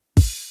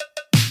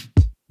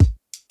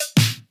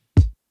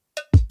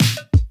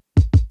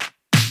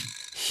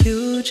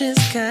You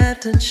just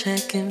got to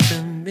check in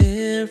the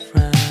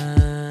mirror,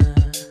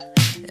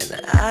 and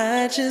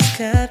I just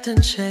got to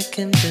check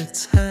in the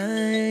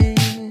time.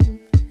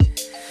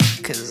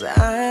 'Cause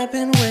I've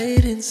been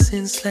waiting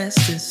since last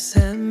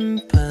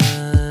December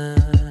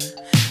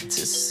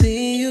to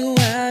see you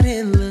out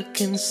here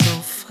looking so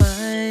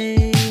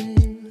fine.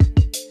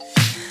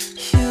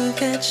 You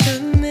got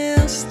your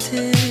nails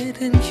did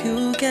and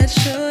you got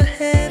your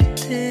hair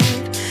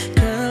did.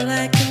 Girl,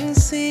 I can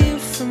see you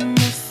from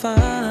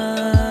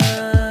afar.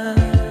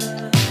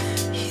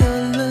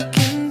 You're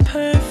looking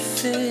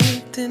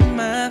perfect in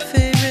my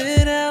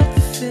favorite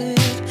outfit.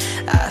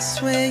 I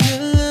swear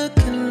you're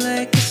looking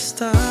like a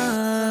star.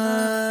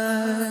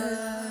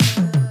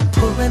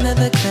 Pour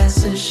another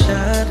glass of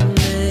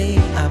Chardonnay.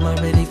 I'm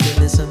already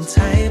feeling some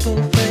type of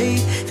way.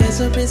 There's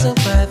a reason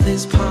why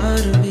this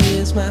part of me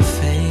is my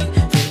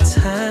favorite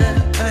time.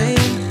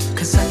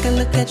 'Cause I can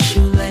look at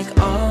you like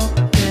all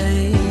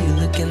day,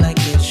 looking like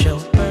it's your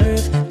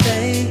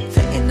birthday.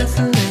 There ain't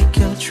nothing like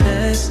your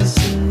dresses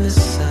in the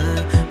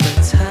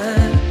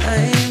summertime.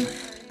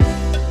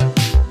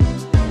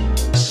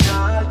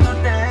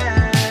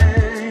 Chardonnay,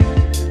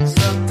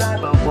 some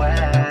type of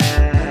way.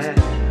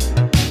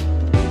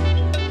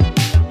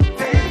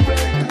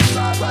 Favorite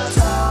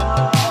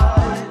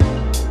summertime.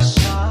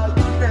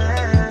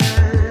 Chardonnay,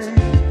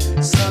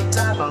 some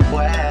type of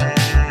way.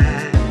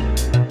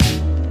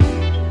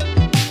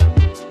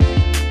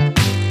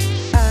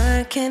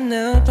 I can't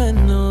help but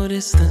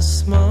notice the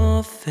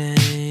small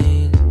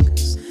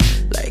things,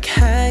 like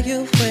how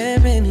you're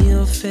wearing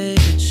your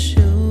favorite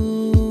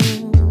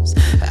shoes.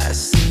 I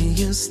see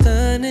you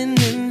stunning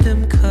in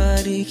them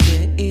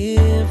Cartier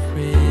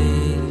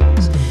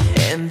earrings,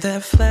 and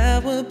that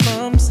flower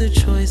bomb's the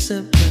choice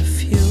of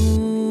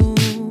perfume.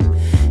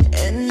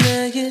 And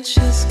now you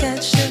just got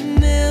your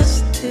nails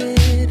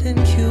did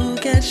and you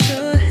got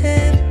your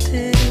hair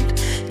did.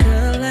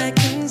 Girl, I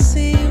can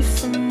see you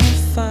from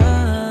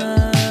afar.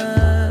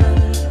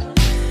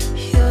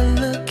 You're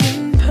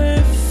looking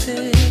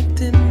perfect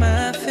in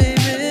my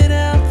favorite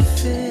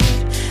outfit.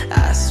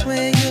 I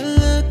swear you're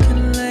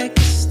looking like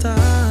a star.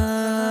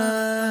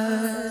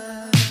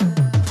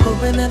 Pour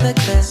another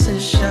glass of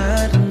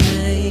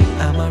Chardonnay.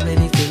 I'm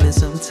already feeling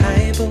some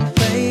type of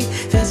way.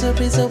 There's a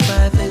reason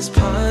why this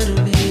part of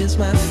me is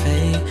my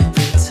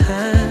favorite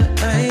time.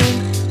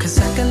 'Cause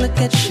I can look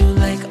at you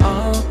like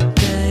all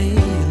day,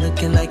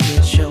 looking like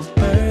it's your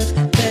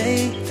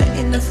birthday. There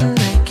ain't nothing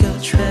like your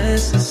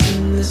dresses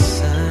in the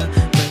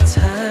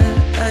summertime.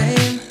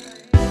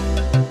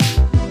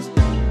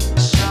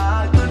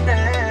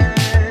 Chardonnay,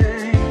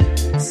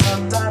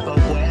 some type of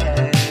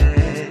way.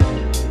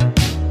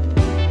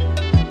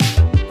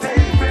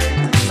 Favorite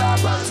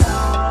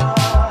summertime.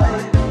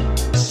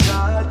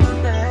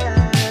 Chardonnay,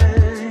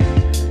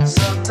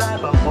 some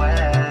type of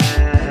way.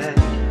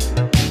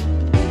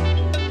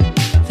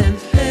 Then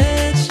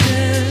let's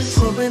just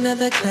pour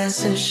another glass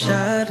of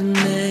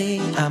Chardonnay.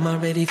 I'm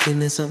already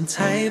feeling some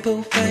type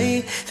of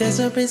way. There's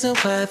a reason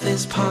why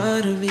this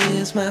part of me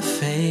is my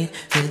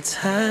favorite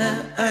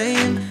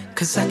time.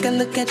 'Cause I can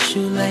look at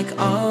you like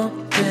all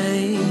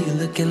day,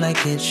 looking like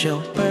it's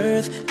your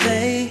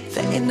birthday.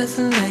 There ain't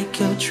nothing like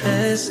your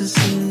dresses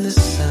in the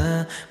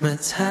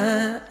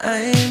summertime.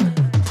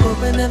 Pour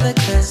another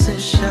glass of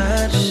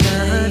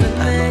Chardonnay.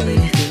 I'm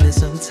already feeling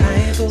some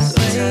type of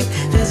way.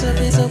 There's a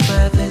reason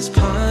why this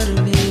part of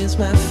me is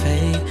my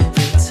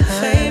favorite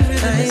time.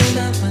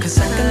 'Cause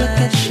I can look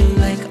at you